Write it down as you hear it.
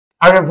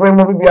I refer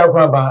mo bibi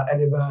akwaba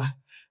aneba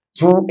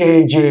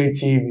 2AJ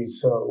TV.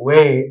 So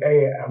way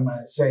am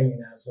I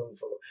saying so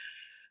for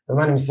the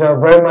man himself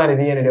very man at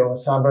the end of the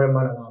was very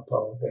man on our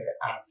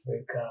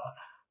Africa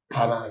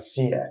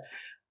Panacea.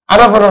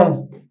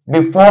 Adam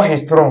before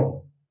his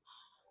throne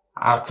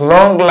at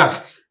long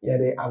last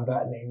yade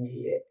aba na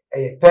ye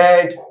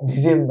 3rd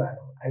December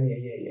and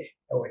ye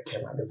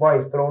tema before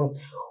his throne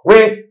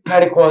with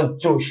Pentecost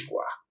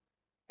Joshua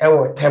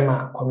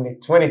tema community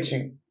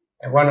 22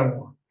 and one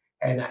more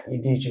and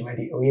you did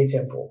jumadi oye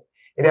temple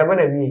it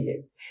abana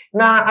ye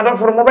na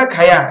adoforo mo be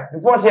kaya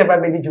before say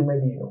aba be di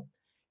jumadi no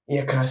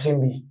ye kan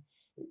sembi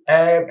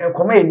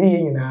koma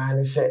edi nyina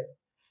ne se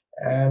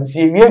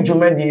si wie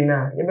jumadi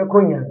na ye be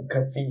konya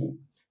kafi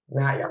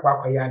na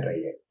yakwa ya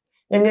doye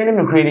nyame ne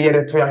mekure ye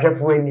de to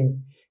yahwefo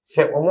anim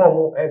se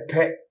omo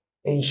epe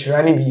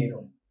insurance bi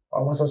no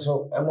omo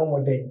so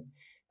moden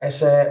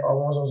ese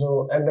omo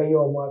so ebe ye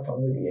omo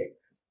afamudie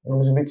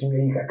no so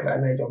betimi yi kakra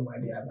na ejo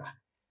made aba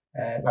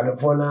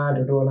badofo na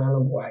dodo na no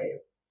boaye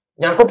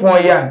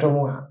yakopon ye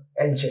adom a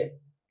enche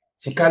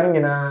sika no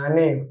nyina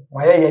ne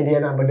maye ye de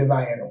na bode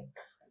baaye no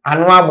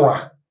anu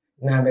aboa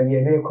na ba bi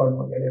ye de ko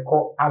no ye de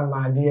ko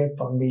Amadie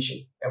Foundation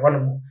e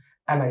wono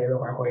ana ye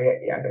ko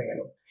akoye ya do ye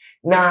no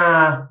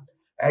na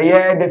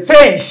the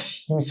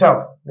face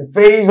himself, the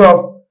face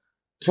of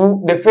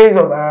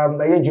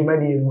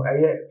Jumadi,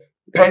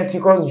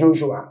 Pentecost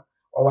Joshua,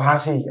 or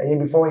Hasi,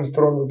 before his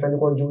throne with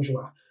Pentecost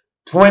Joshua,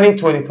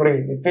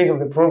 2023, the face of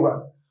the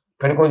program,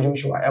 Pentecost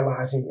Joshua, ever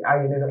Hasi, I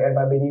never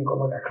ever believe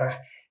come out a cry.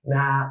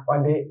 Now,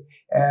 on the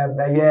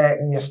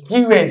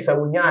experience, I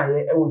would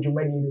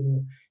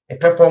Jumadi, a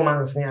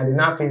performance near the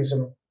nothing,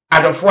 so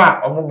out of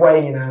what, or more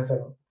in answer.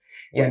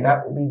 Yeah,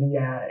 that would be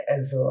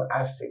and so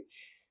I say.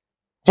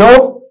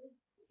 Joe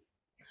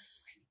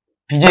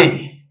PJ,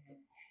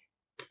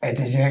 it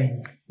is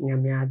saying,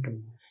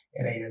 Yamiadum,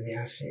 and I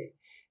am say,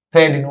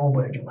 3rd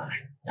November, Juma,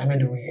 I mean,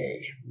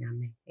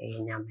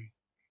 Yame,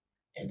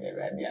 and the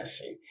Rabia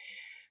say,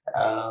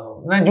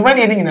 now Juma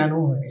didn't know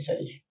when they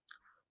say,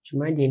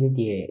 Juma didn't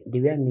the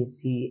way me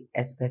see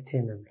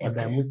expecting them, a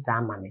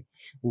Bamusa money,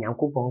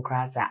 Yankupon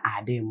crass are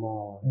adding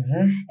more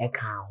a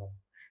cow.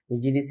 We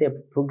did say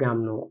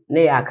program no,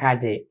 nay, I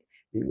cried it.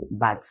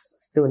 But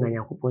still na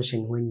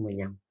Yankupon when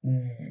yam.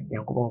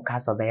 Yankupon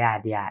castle by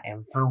idea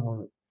and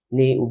found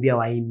ne ubi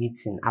our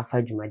meeting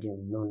after Jumadi.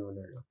 No.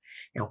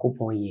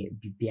 Yankupon ye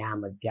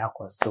bibiam a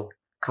biako so.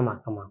 Come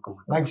on.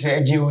 Like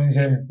say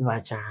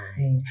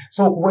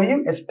so were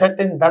you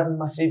expecting that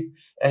massive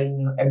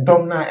a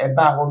domina a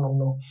bar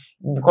no?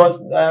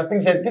 Because I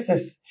think that this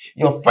is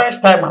your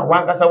first time at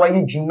one casa why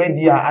you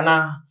Jumedia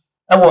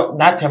and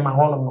that time at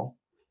home no.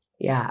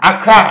 Yeah.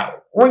 Accra.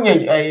 When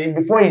you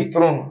before his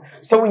throne,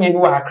 so when you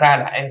do a cry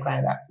and cry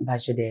that.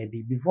 But should there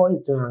be before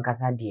his throne and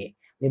Casa dear?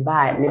 Me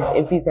buy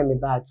if you tell me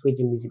about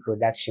Twitch music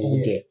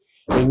production, yes.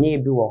 You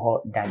need be a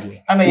hot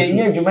daddy. And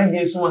you might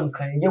be so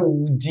uncrying, you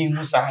would deem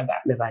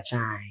Musada. Me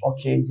bachai.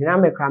 Okay, it's not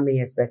me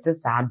cramming expected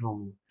sad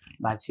room,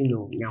 but you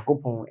know,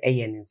 Yakupon a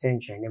in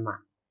century, nema.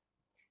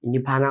 In the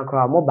panel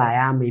crowd, mobile,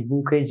 I may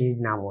book crazy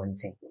now one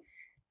thing.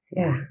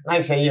 Yeah,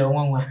 like say, you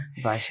one.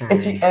 Bachai.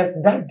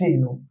 That day,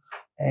 no.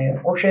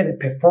 Or share the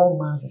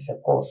performance is a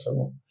course,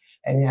 no,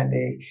 and yeah,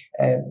 the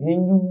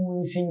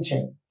you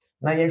sinching.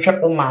 Now you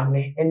shop on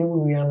mammy, and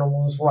we are no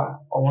one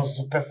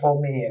almost to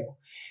perform here.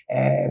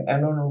 I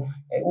don't know,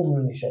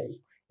 who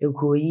say. You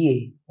go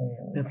ye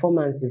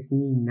performances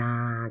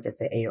na just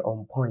say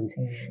on point.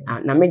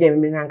 Now me dem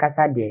me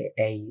nankasa de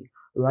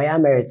Royal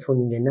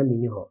Marathon de na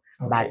mini ho,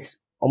 but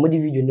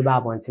omodi video no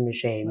ba bonte me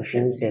share me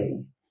say.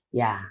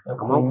 Yeah, I'm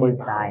on full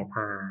side.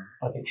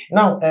 Okay.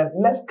 Now,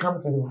 let's come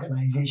to the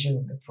organization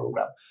of the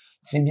program.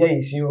 Since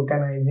you see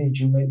organizing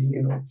Jumedi,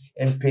 you know,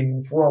 and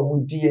paying for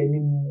would dear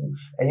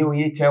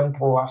any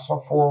temple, a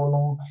software,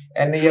 no,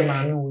 and a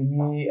man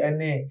we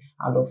any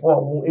other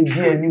form, a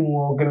dear any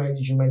more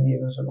organized Jumedi,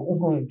 and so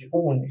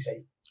who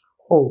say,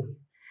 oh,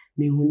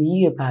 me who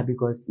ye pa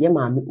because ye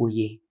mammy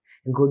ye.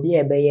 Go be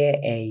a bayer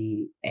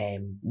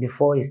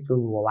before his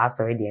throne was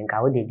already and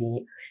cow did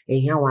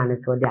a one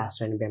so they are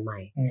son be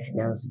mine.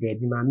 Now there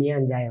be mammy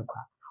and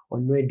Jayaka or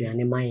no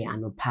dranimai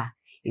and no pa.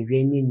 If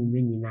you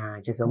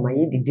need just on my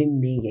didn't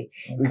make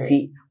it.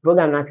 See,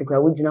 program as a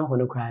crowd would not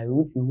want to cry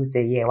with me who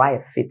say, yeah, why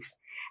it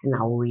fits and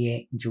I will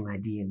ye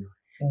Jumadino.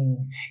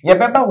 Yeah,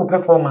 Baba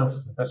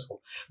performance,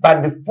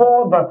 but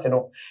before that, you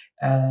know,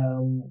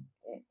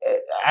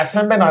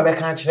 assemble na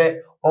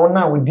country or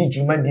now we did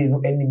Jumadi no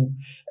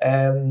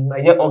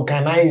any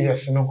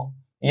organizers no.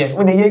 Yes,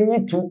 when they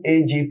need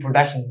 2AG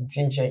productions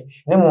in Sinche,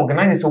 them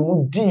organizers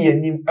who di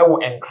any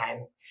and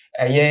crime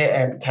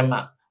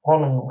tema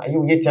hono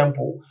ayu ye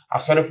temple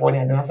asori for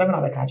and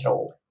assemble na country.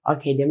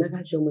 Okay, the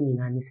mega show money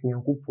na nisi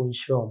nyankopon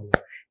hiro mo.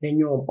 Na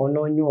nyo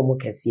ono nyo mo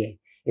kese.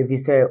 If you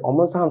say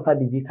almost am fa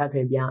bibi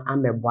kakra bia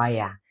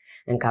ameboya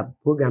nka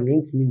program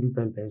ntimi du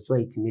pempen so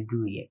itimi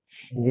du ye.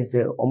 Ndi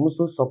say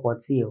almost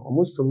support ye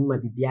almost so ma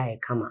bibia ye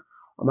kama.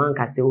 Oman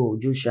ka say o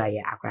Joshua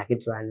ye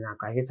akraketo an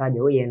akraketo de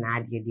o ye na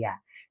ade dia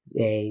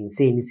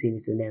say ni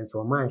so den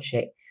so man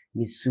hwe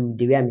misu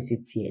the way I miss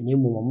it here.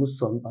 Name mo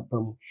so papa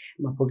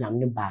my program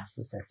ne ba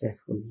so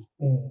successfully.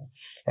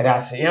 And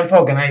that's for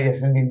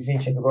organizers in the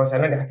decision because I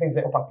know that things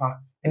that papa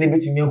and a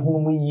bit to know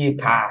whom ye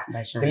pa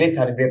the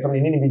later the break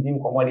coming in begin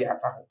commodity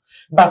afa.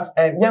 But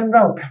young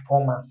brown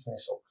performance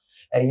so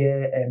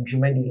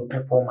Jumedi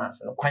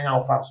performance and kwanya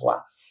of us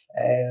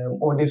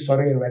all this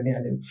sorry already.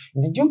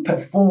 Did you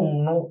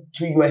perform no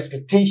to your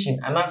expectation?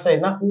 And I say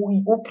na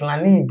we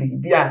planning be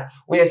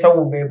we say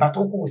we be but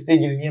we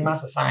stage in near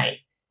mass sign.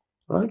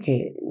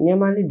 Okay,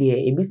 normally there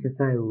a bit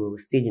sign we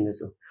stage no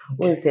so.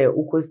 When say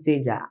uko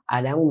stage at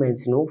that moment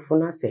no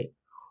funa say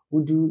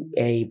we do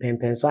a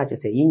pen so I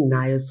just say yin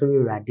na sorry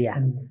already.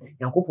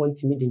 Yankopon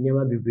timi de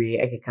nyama bebre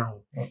ekeka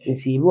ho.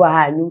 Nti bi wa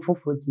ha nyum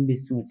fofo timi be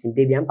suit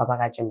nde bia papa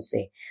ka chem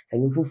say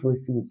nyum fofo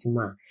suit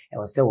ma e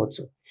wo say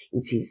woto.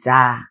 Nti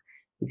sa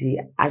nti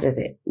I just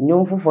say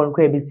nyum fofo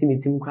nko e be si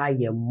metim kwa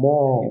ye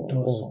more.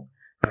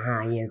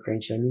 Yes,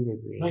 essentially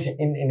bebre.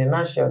 In a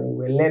nutshell,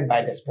 we were led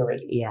by the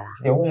Spirit. Yeah.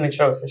 It's the only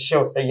choice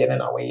say yen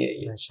and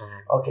away.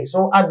 Okay,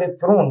 so at the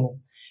throne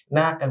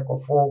na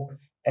for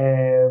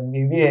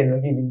maybe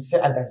even say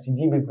at that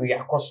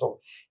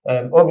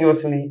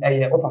obviously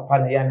papa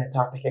na ya na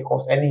tap take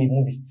course any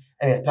movie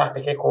and a tap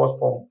take course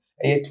from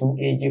a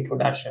 2AJ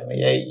production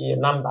a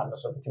number or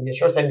something. You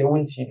sure send the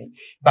win TV.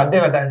 But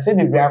then I say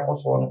the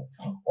akoso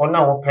on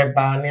our per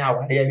ban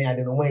our I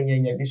don't know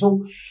when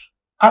so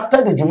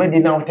after the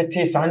Jumedi now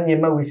tete san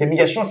yema we say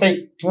me sure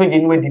say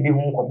 2AJ no dey be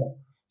home komo.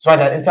 So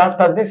that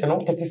after this no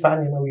tete san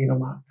yema we no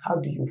ma. How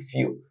do you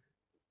feel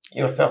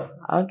yourself?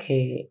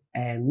 Okay,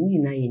 me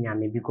na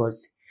nyame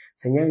because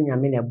senya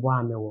nyame na bo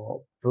ame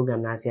wo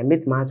program na say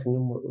met ma to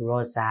no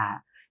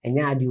rosa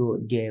enya ade o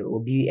de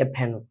obi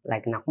epeno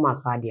like na kuma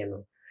so ade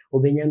no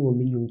obenya no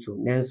minimum to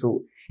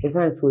nanso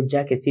esan so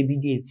jack say bi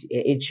date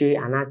eche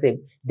anase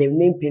the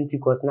name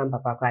Pentecost na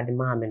papa kwa de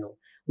ma ame no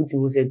uti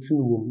mu say tu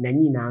wo na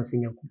nyina so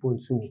nyakopon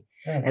tu me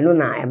eno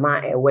na e ma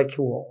e work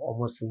wo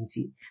omoso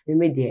nti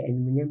me de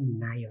enyunyam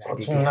na yo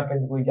ade so na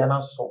Pentecost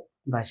jana so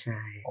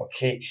bashai.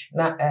 Okay.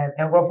 Now,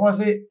 engrofo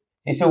say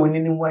we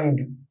need more you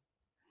do.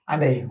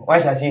 Ade, why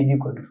shall say you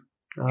could do?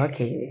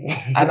 Okay.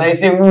 And I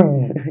say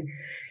moon.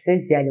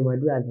 Since you are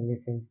do at the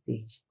listening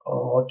stage.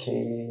 Oh,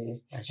 okay.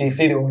 She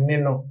said we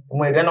no.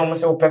 When then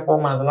almost say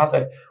performance and I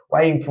say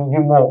why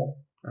improve more?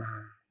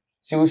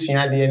 See who she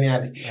had any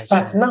other.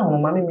 But now no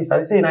mommy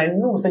Mr. say I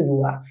know say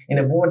you are in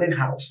a boarding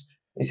house.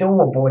 You say we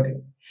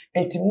boarding.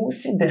 And to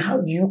see then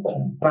how do you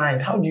combine?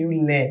 How do you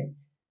learn?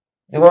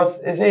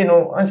 Because they say, you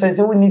know, and say,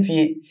 we need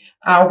to,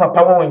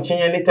 papa won't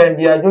change anytime,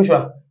 dear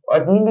Joshua,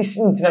 or maybe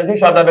since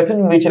Joshua, that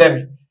between which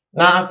them.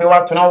 Now, if you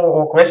want to know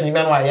what question you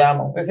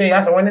know, they say,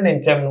 yes, I want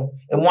in term,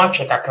 and one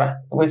check a crack,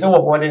 we say,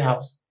 boarding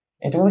house.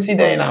 And to see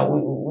there now,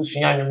 we see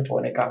him to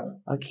an account.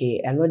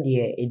 Okay, I know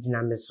the age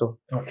number so.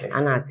 Okay.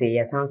 And I say,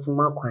 yes, I'm so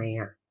much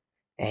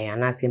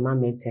and I say, my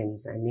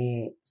midterms,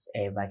 and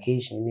a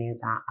vacation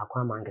is a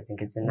aquaman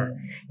getting na,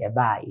 yeah,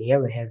 by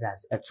here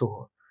rehearsals a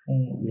tour.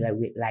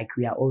 Like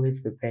we are always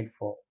prepared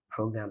for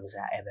programs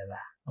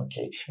ever.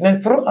 Okay. Then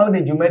throughout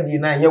the Jumedi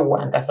na you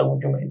want as a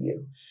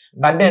Jumedi.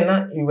 But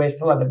then you were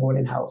still at the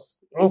boarding house.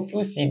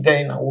 You see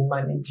then I will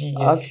manage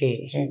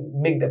to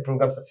make the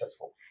program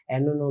successful.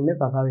 And no, my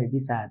papa will be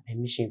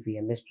permission for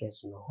your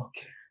mistress no.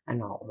 Okay. And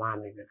no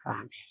mommy be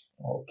family.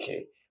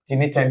 Okay.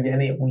 Tini time bi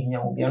na we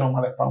here will be no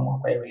have farm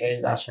kwa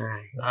rehearsal.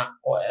 Na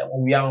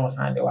we are on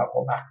Sunday we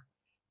go back.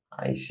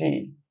 I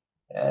see.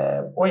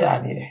 Oh yeah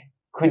there.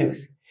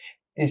 Kudos.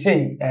 They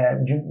say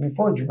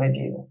before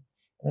Jumedi no,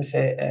 I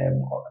say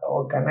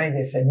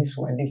organizers any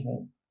swadi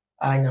hu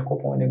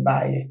anyakopon de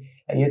baye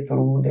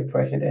through the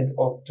president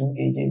of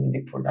 2AJ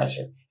Music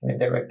Production and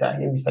the director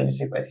Mr.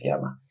 Joseph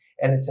Asiama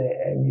and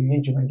say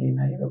me Jumedi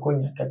na ye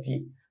konya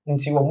kafi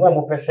nti wo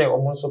mo pese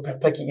o mo so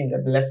partake in the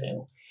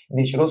blessing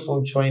they should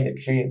also join the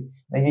train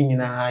na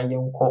nyina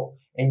yenko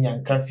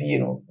enya kafi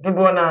no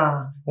dodo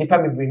na nipa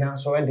bebre na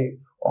so de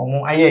o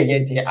mo aye ye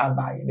de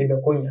abaye de be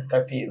konya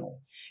kafi no.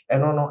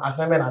 And no,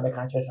 assembly na the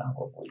catches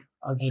uncle for you.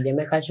 Okay, the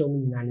make catch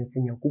me na nsi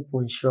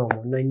Nyankopon hiro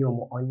mo no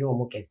nyomo onyo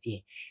mo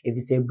kese. If you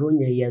say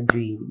bronya ya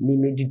dui,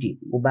 me didi,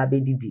 oba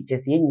be didi,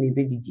 just ye nyime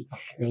be didi.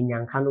 Na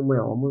nyanka no mo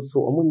omo so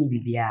omo ni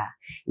bibia.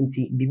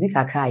 Nti bibi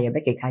kakra ye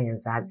bekeka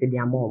yensa ase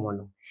dia mo omo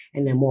no.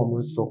 Ene mo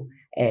omo so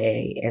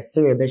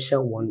esere be hye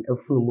won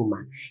afunu mu ma.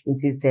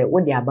 Nti say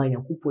wo de aba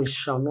Nyankopon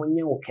hiro no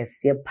nye wo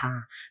kese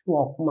pa. No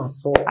okoma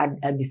so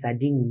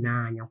abisade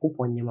nyina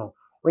Nyankopon nyema.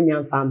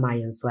 Onya mfa ma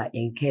yenso a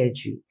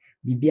encourage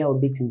bibia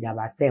obetim dia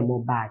ba say mo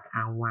bag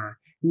anwa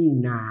ni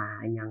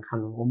na nyanka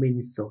no o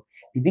mani so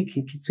bibi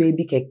kikitu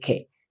ebi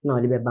keke na o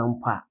de beba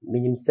mpa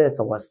menim say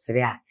so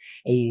wasre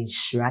a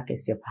shira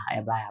kese pa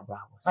e ba ya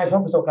bravo. I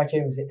some person catch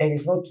him say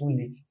it's not too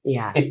late.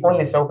 Yeah. If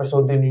only some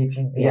person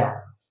donating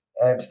there.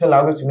 Still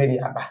I'll go to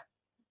media aba.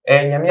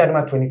 Nyame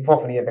adoma 24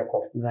 for the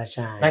ebeko.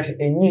 Like say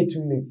enye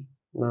too late.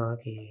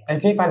 Okay.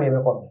 And if I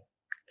never come.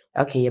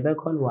 Okay,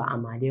 ebeko no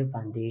Amadie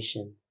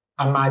Foundation.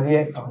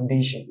 Amadie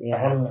Foundation.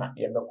 Yeah.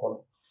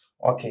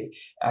 Okay,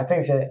 I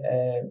think say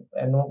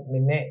no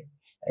me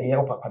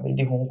ɛyɛ papa be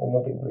di ho nkomo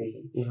bebre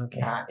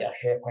na ya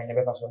hwe kwanya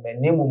be fa so be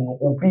nemu no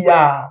obi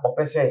a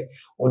opese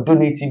o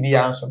donate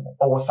bia nso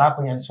o wo sa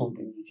kwanya nso o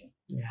donate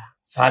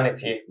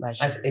sanity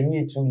as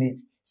enye too late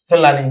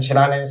still an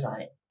insurance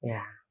sign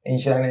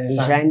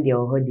insurance de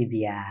o hodi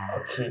bia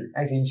okay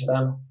as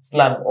insurance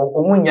still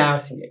o munya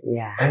ase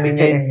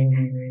amenya ni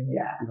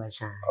bia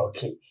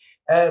okay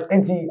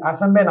enti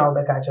asambe na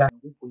obeka kira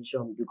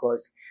position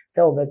because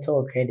say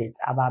obeto credit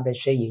aba be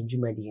hwe ye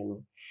ndwumadi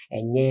no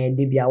enye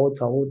de bia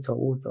woto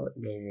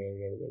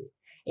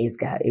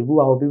iska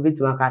ebu a obi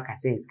betima aka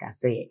say iska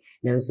say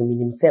nanso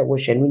minim say wo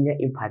hwe no nya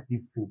impact bi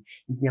fu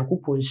nti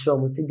yakopon show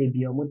mo se de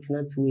bia mo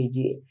tena to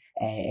eje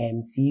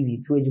TV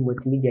to eje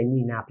multimedia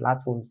ni na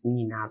platforms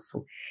ni na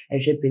so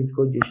ehwe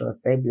Pentecost Joshua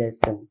say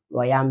blessing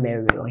Royal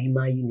Mary or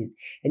Hima Eunice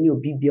any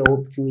obi bia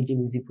up to eje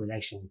music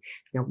production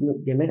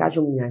de make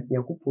show mo nyansi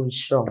yakopon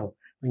show mo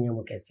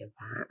nyamo kese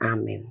pa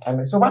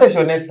amen. So what is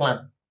your next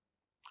plan?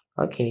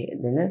 Okay,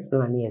 the next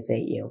plan is say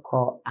you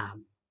call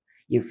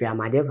if you are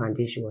Amadie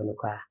Foundation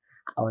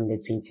on the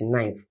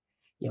 29th,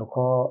 you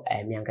call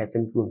me and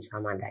Cousin Blooms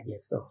Amadie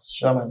so.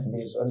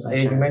 Amadie so.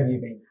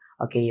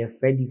 Okay, you're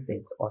Freddy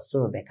first or so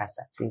Rebecca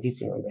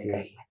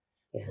 2023.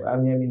 I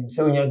mean,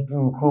 so you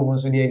do home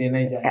so the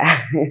Niger.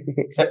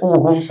 Say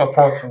home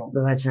support no.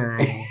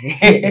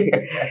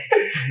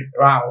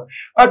 Wow.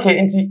 Okay,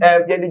 enti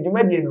the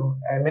Jumadi no,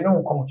 me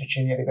no come to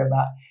train the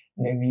beba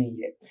na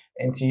wi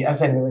enti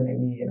asen me na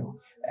wi no.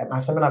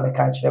 Asem na be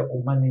ka kire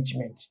o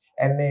management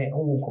ene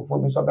nkofo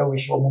bi so be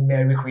wish o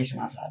Merry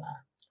Christmas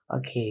ana.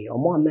 Okay, o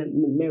mo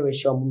Merry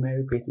show mo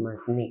Merry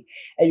Christmas ni.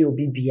 E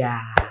obi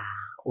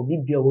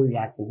bia wo wi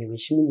ase me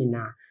wish me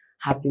na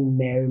happy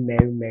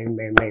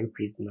Merry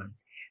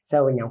Christmas.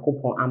 So when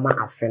Yankopon ama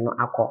afe no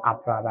akọ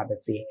apraba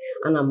beto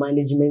ana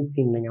management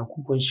team na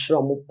Yankopon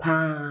sure mo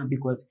pa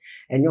because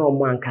enye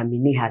omo anka me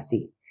ni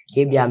hase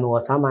ke bia me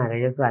was ama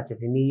re so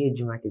achese me ye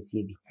djuma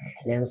kese bi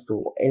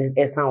nenso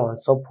esa on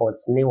support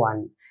ne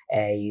one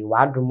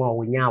wadoma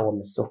wonya awo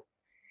me so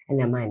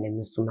ena man na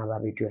me so ma ba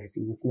beto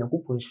hase nti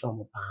Yankopon sure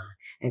mo pa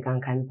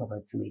enkan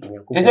papa to me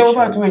Yankopon is it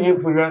about to ye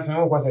production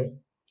wo kwase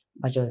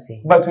but you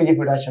say about to ye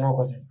production wo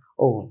kwase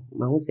oh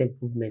my who say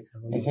improvement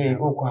you say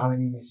go how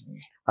many years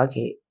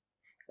okay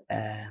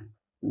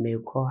may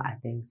call I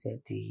think say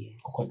 3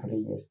 years. 3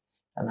 years.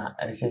 And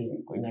I say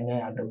when you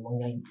have the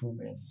more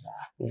improvements.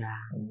 Yeah.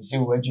 See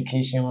what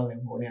educational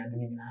level they are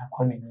doing now.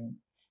 Calling.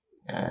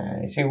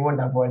 Say what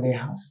about the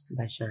house.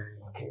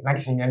 Okay.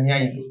 Next thing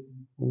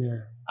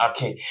yeah.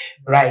 Okay.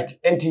 Right.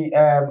 Enti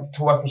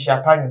to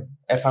official panel.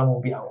 If I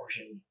will be our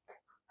option.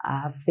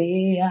 I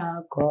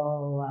feel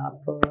call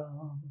up.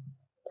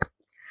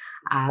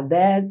 I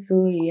bet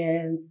to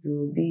yen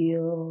to be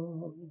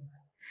oh.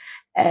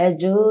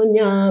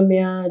 Ejunya mi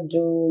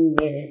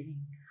adunye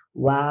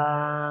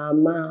wa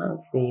ma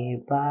fi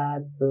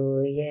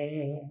pato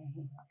ye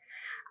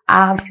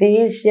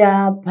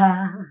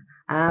afishapa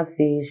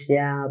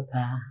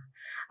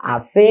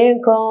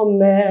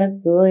afinkome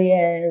to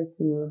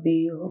Yesu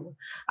bio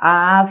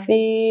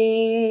afishapa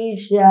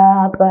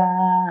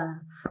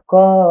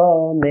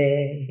come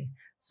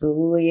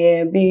to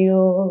ye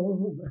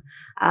bio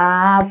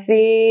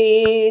afishapa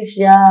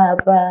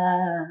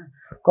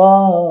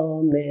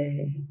come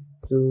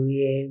to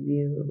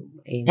you.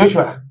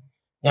 Joshua,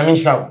 Yamin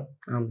Shroud.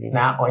 Amen.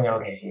 Now on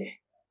your case here.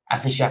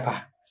 Afishapa.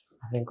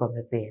 I think of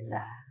saying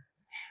that.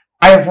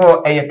 I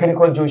for a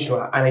Pentecost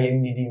Joshua and I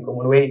need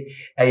come away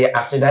a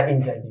that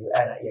interview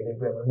and I had a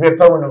very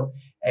powerful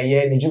a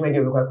year the Jumadi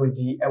of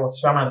the I was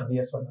Shaman and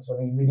the son, so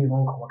we made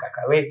home come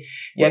away.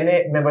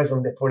 You're members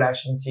of the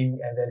production team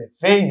and then the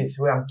phases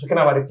where I'm talking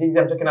about the phases,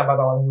 I'm talking about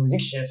our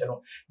musicians,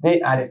 they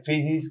are the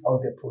phases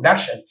of the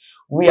production.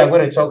 We are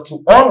going to talk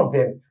to all of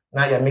them.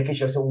 Now you're making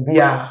sure so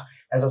we are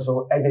as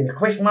also and then the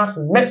Christmas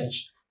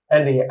message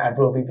and the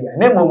abroad baby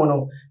and then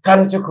mono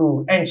come to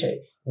cool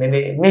enche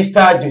mene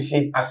Mr.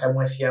 Joseph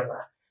Asamoah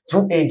Siama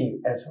 2AG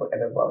and so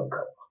ever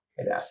bunker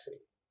and that's it.